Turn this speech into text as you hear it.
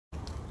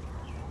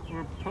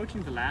we're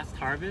approaching the last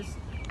harvest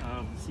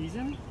of the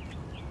season.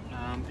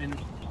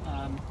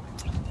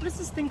 What is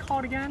this thing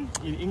called again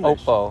in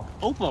English? Oppo.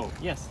 Oppo,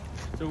 yes.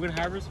 So we're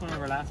gonna harvest one of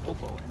our last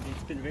Oppo, and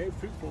it's been very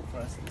fruitful for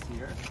us this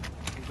year.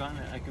 We've gotten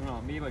like, I don't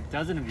know, maybe like a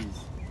dozen of these.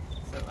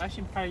 So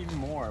actually probably even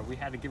more. We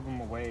had to give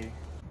them away.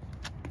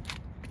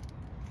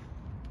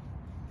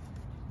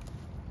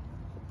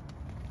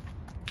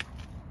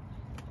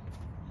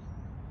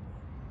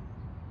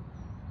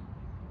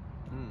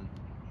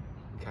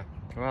 Okay.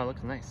 Wow, it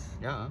looks nice.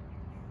 Yeah.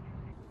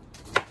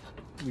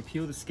 We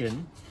peel the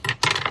skin,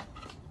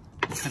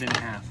 cut it in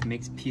half. It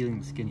makes peeling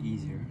the skin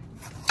easier.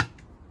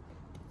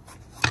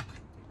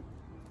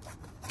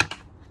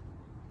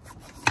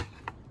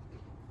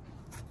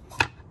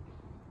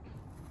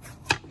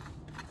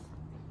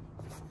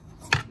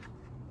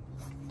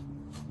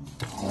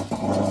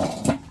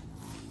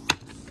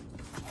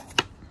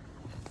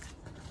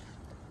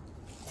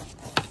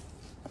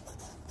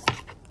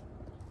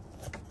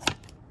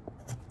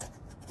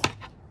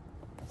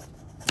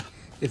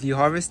 If you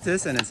harvest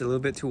this and it's a little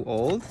bit too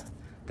old,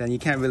 then you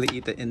can't really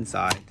eat the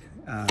inside.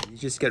 You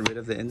just get rid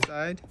of the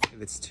inside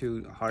if it's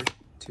too hard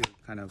to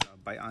kind of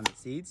bite on the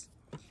seeds.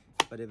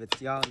 But if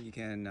it's young, you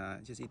can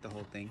just eat the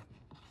whole thing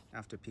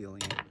after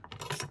peeling it.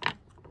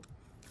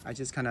 I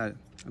just kind of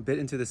bit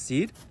into the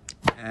seed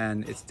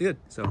and it's good.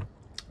 So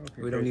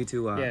we don't need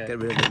to get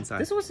rid of the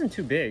inside. This wasn't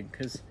too big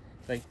because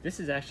like this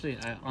is actually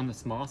on the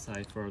small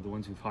side for the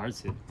ones we've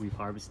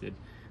harvested.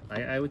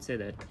 I would say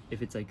that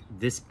if it's like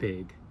this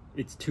big,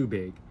 it's too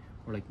big,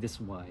 or like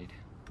this wide.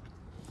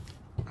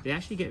 They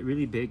actually get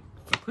really big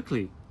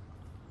quickly.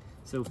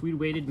 So if we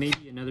waited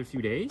maybe another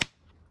few days,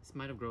 this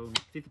might have grown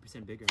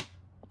 50% bigger.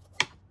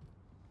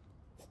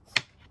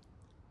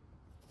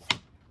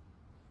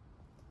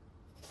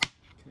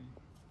 Okay.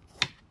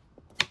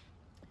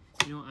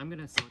 You know, I'm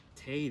gonna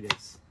saute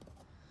this.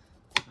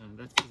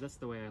 That's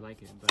the way I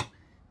like it, but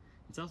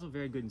it's also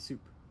very good in soup.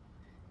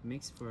 It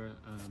makes for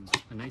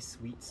a nice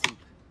sweet soup.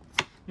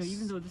 You know,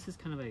 even though this is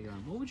kind of a,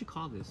 what would you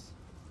call this?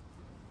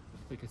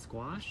 Like a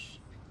squash?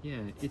 Yeah,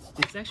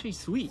 it's actually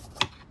sweet.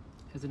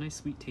 It has a nice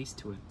sweet taste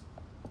to it.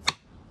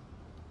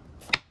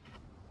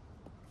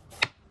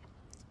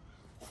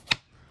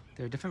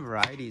 There are different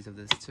varieties of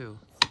this too.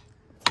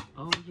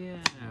 Oh yeah,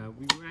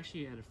 we were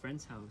actually at a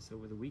friend's house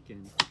over the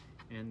weekend,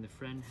 and the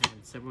friend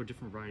had several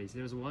different varieties.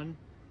 There was one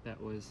that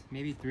was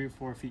maybe 3 or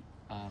 4 feet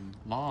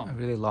long.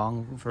 Really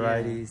long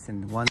varieties,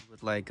 and ones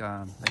with like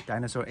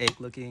dinosaur egg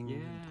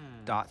looking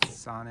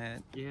dots on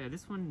it. Yeah,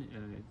 this one,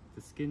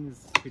 the skin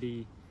is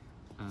pretty,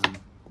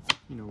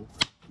 you know,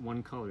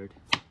 one colored.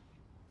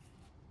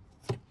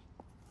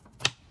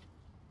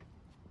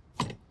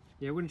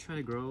 Yeah, we're gonna try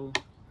to grow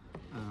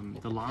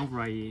the long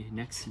variety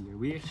next year.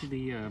 We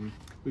actually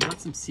we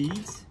got some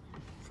seeds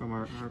from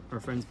our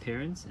friend's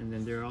parents, and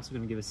then they're also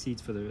gonna give us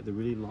seeds for the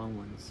really long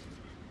ones.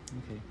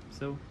 Okay,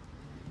 so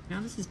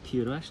now this is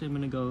peeled. Actually, I'm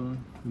gonna go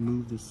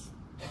remove this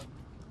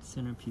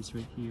centerpiece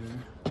right here.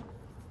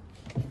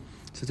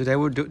 So today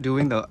we're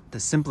doing the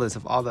simplest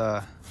of all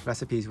the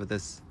recipes with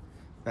this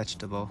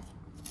vegetable.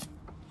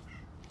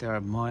 There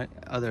are more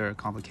other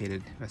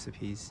complicated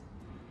recipes.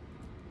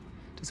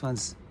 This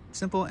one's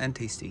simple and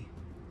tasty.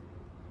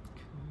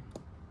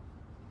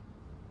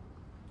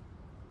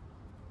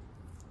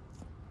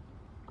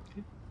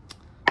 Okay.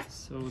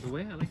 So the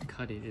way I like to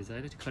cut it is I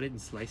like to cut it in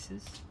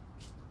slices.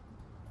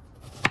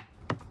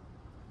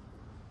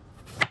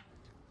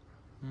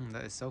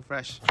 That is so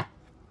fresh.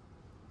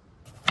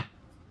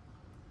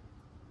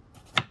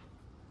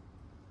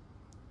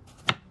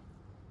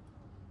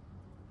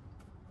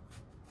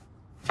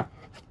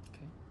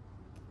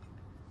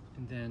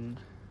 And then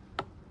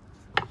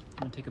I'm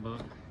gonna take I'm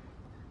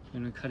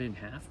gonna cut it in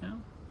half now,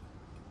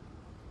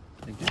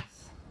 like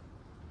this.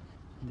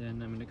 And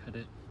then I'm gonna cut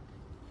it,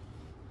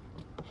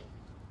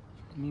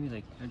 maybe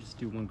like, I'll just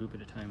do one group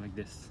at a time like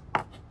this.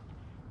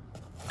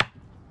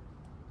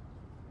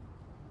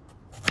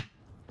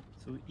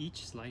 So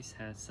each slice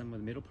has some of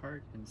the middle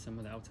part and some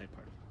of the outside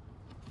part.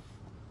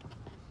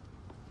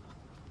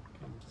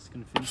 Okay, I'm just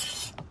gonna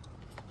finish.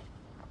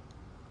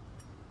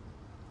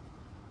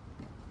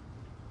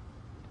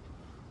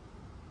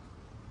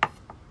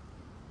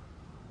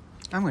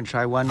 I'm gonna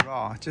try one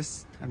raw.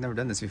 I've never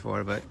done this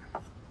before, but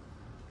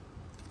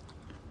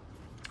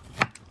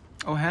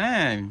oh,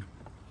 hang!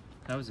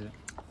 How is it?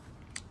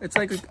 It's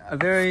like a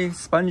very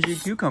spongy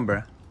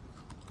cucumber.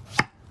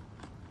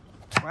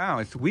 Wow,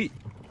 it's sweet.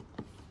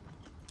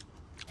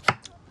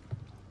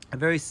 A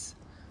very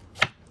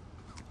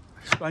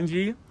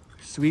spongy,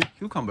 sweet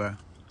cucumber.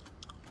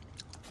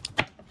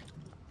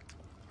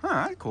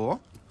 Huh, that's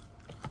cool.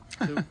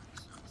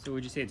 So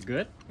would you say it's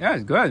good? Yeah,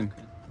 it's good.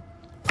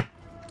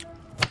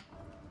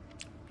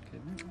 Okay.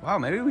 Wow,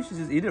 maybe we should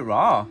just eat it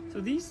raw. So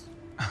this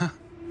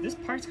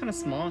part's kind of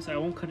small, so I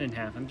won't cut it in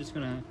half. I'm just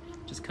gonna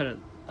cut it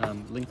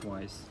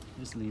lengthwise.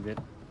 Just leave it.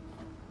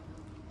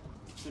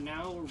 So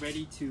now we're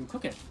ready to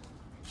cook it.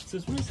 So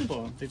it's really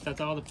simple.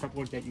 That's all the prep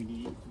work that you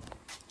need.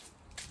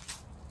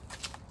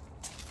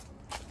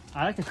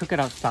 I like to cook it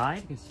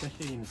outside,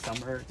 especially in the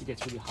summer. It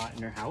gets really hot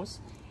in our house,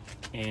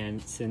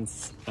 And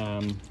since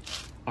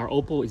our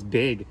opal is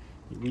big,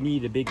 we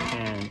need a big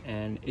pan,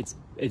 and it's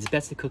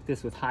best to cook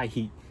this with high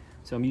heat.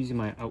 So I'm using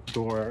my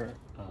outdoor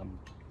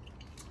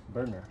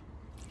burner.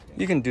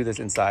 You can do this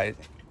inside,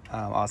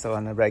 also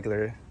on a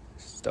regular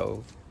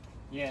stove.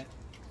 Yeah,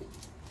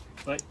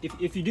 but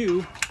if you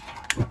do,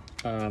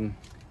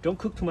 don't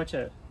cook too much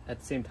at the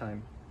same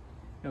time.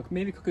 You know,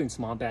 maybe cook it in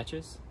small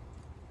batches.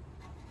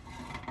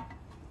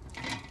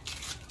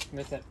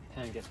 Let that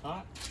pan get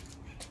hot.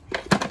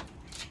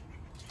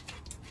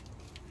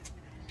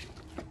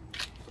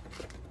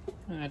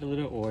 Add a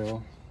little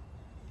oil,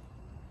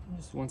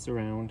 just once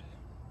around.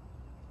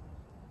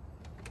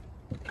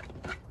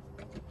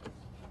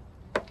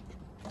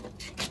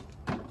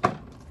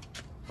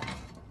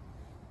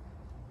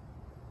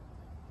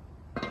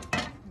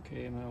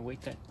 Okay, I'm gonna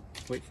wait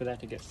for that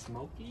to get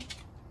smoky.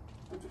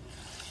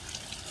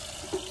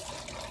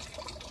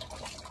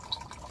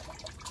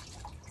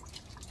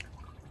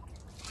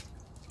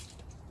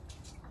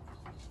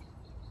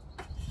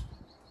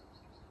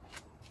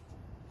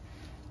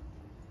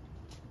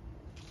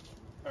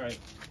 All right,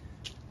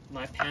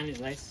 my pan is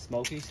nice and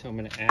smoky, so I'm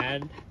gonna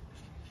add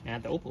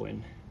the opal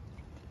in.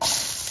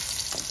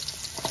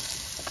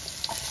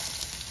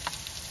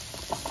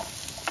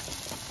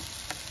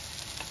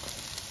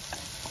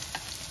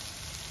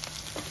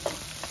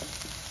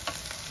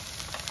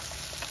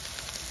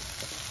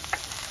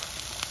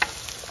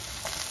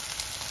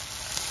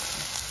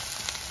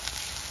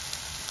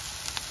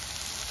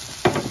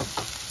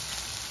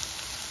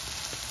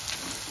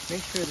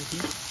 Make sure the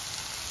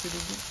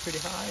heat's pretty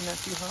high, not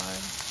too high.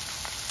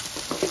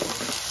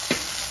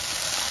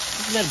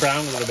 Just let it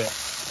brown a little bit.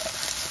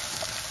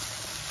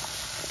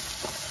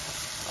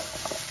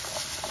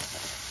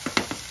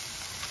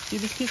 See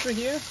this piece right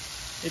here?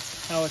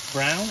 It's how it's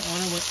brown. I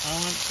want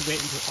to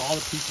wait until all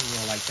the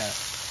pieces are like that.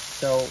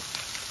 So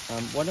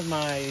one of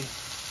my,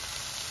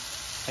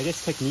 I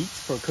guess, techniques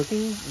for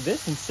cooking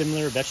this and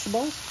similar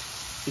vegetables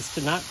is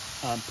to not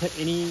put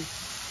any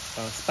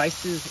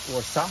spices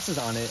or sauces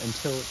on it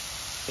until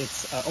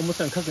it's almost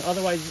done cooking.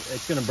 Otherwise,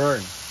 it's gonna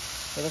burn.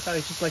 So that's why I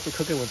just like to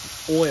cook it with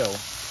oil,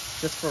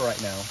 just for right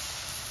now.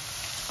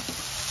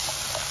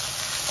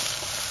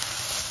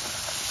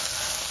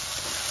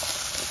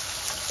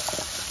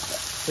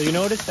 So you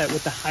notice that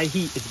with the high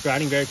heat, it's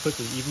browning very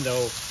quickly, even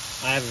though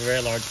I have a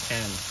very large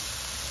pan.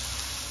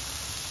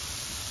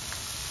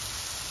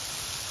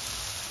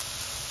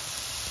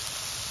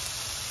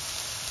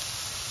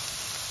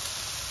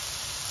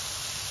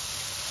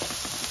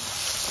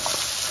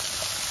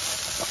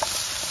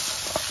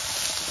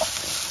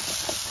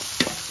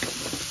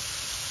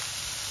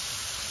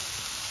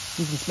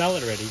 You can smell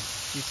it already.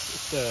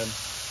 It's a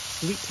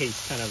sweet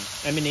taste kind of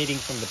emanating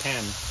from the pan.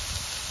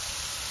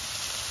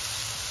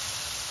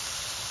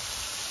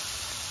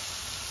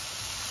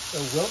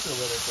 It'll wilt a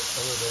little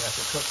bit as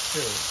it cooks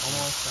too.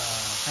 Almost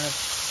kind of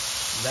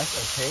less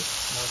opaque,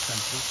 more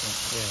translucent.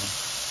 Yeah.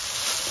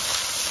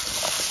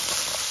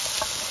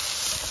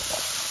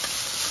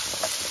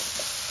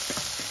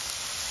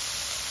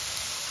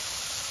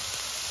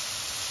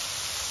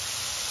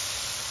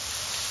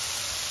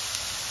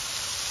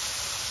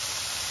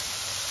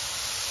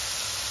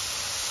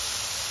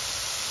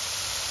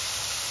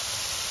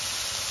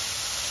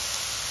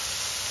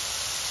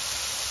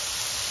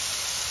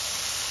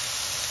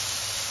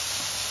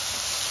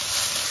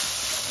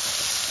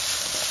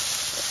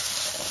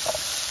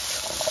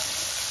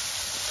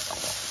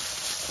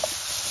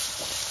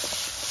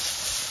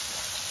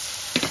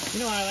 You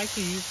know, I like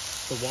to use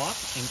the wok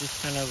and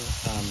just kind of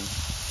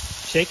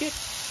shake it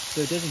so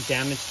it doesn't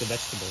damage the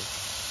vegetables.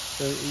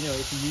 So, you know,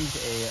 if you use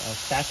a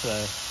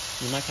spatula,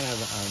 you might kind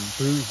of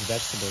bruise the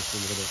vegetables a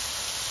little bit.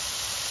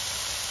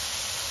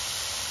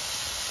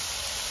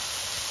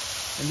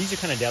 And these are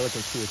kind of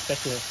delicate too,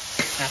 especially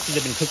after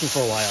they've been cooking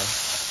for a while.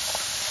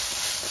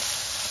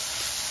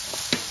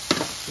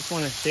 Just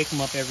want to shake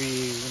them up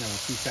every, a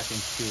few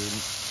seconds to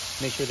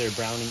make sure they're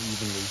browning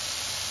evenly.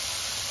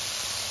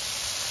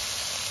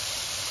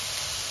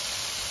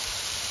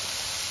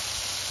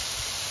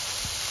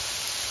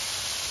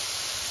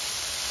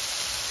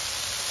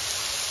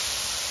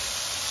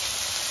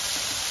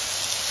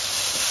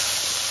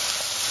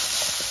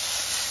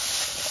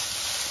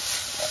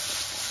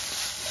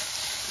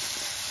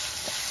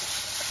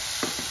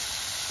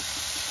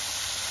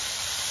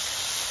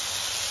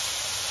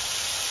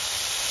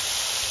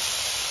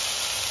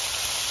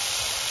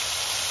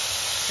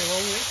 Okay,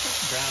 while we wait for it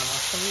to brown, I'll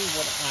show you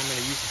what I'm going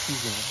to use to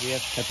season it. We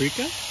have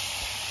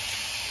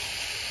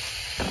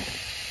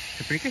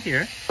paprika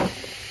here,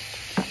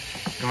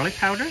 garlic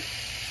powder,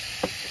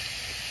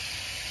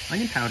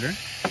 onion powder,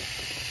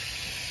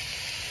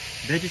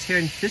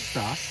 vegetarian fish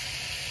sauce,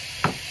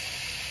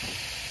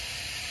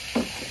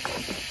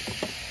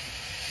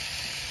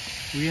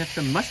 we have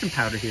some mushroom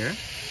powder here,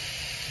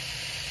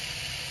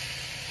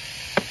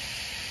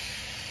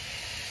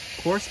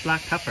 coarse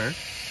black pepper,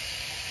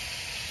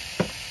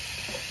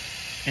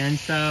 and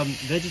some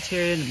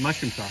vegetarian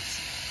mushroom sauce.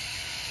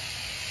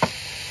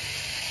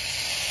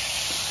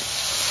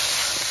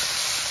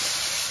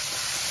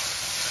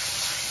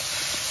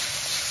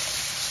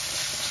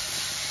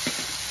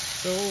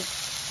 So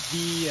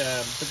the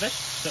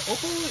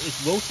opal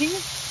is wilting,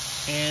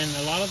 and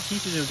a lot of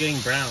pieces are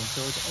getting brown,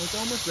 so it's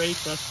almost ready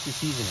for us to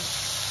season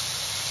it.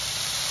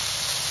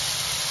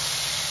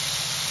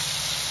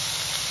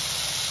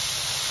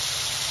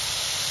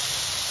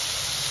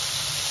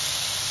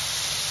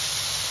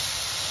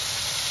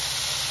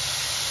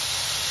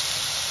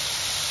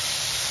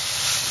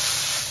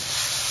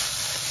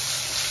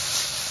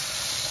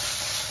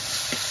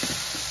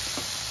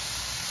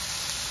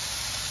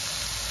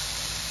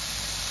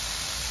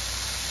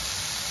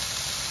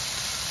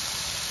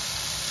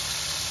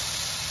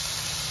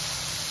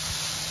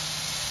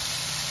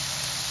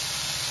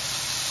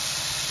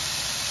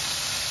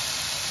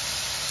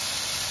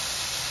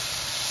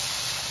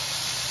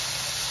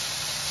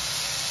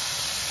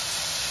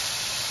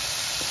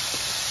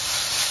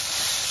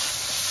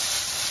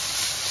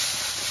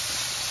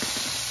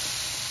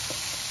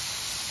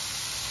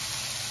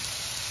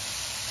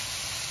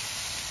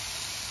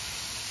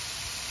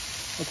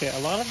 Okay, a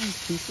lot of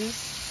these pieces,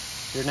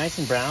 they're nice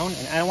and brown,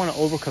 and I don't want to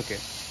overcook it.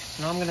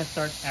 Now I'm going to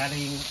start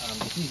adding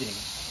seasoning.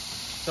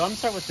 So I'm going to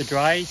start with the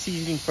dry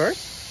seasoning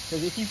first,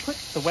 because if you put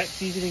the wet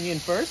seasoning in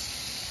first,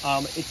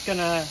 it's going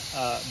to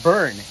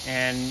burn,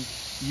 and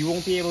you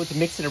won't be able to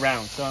mix it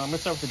around. So I'm going to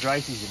start with the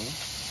dry seasoning.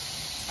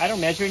 I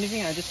don't measure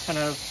anything, I just kind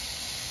of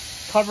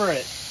cover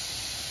it.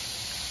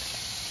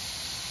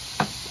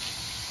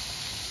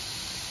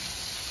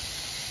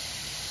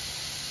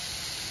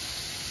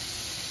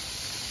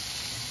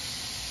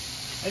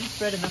 I just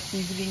spread enough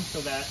seasoning so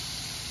that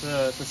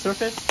the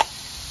surface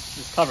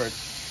is covered.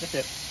 That's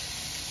it.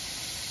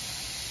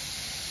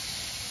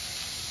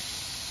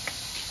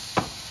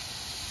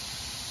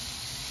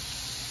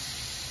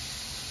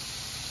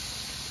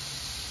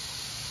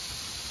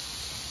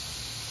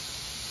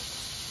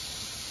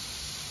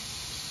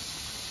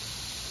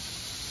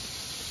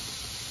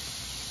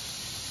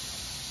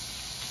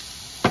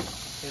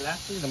 Okay,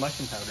 lastly, the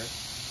mushroom powder.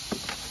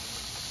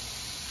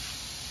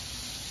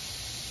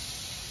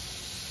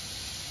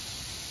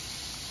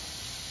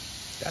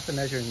 That's a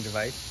measuring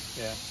device.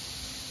 Yeah.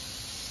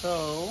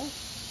 So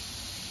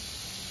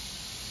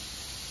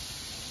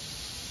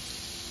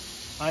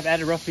I've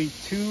added roughly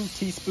 2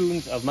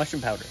 teaspoons of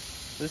mushroom powder.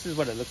 So this is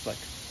what it looks like.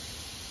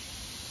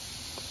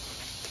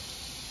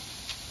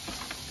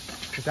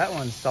 Because that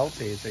one's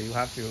salty, so you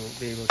have to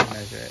be able to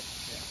measure it.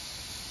 Yeah.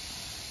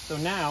 So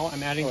now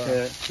I'm adding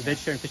the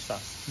vegetarian fish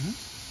sauce. Mm-hmm.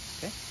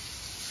 Okay.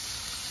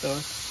 So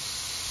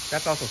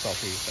that's also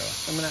salty, so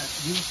I'm gonna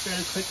use it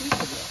fairly quickly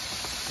because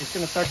it's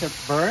gonna start to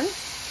burn.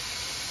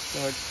 So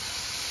it's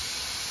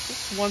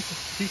just 1 to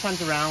 2 times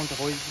around the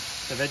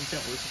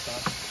vegetarian oyster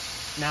sauce.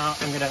 Now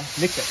I'm gonna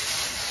mix it.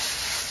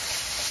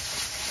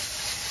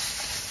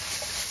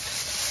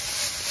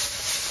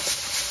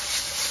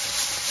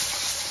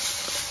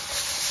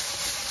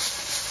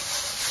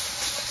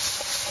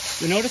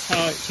 You'll notice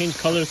how it changed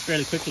colors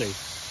fairly quickly.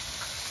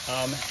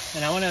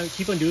 And I want to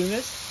keep on doing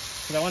this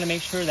because I want to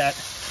make sure that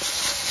the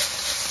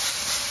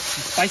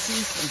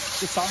spices and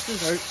the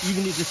sauces are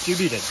evenly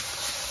distributed.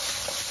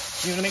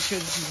 You want to make sure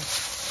that you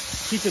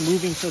keep it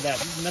moving so that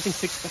nothing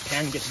sticks to the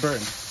pan and gets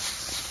burned.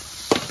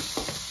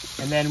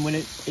 And then when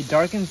it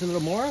darkens a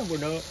little more, we'll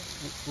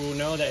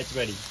know that it's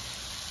ready.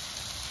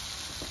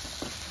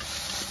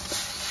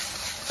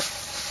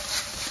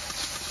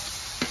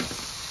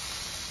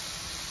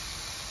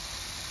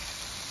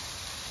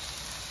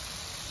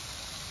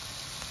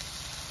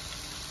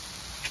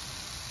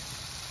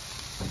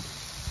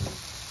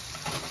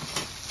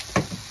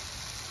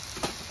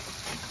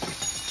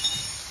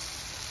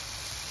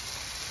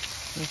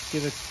 Let's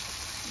give it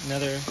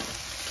another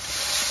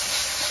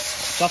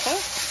suffer,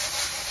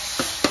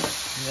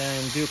 and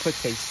then do a quick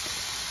taste.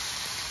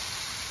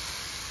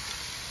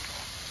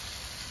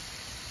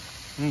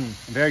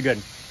 Very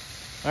good.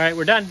 All right,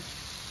 we're done.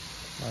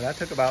 well, that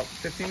took about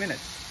 15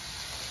 minutes.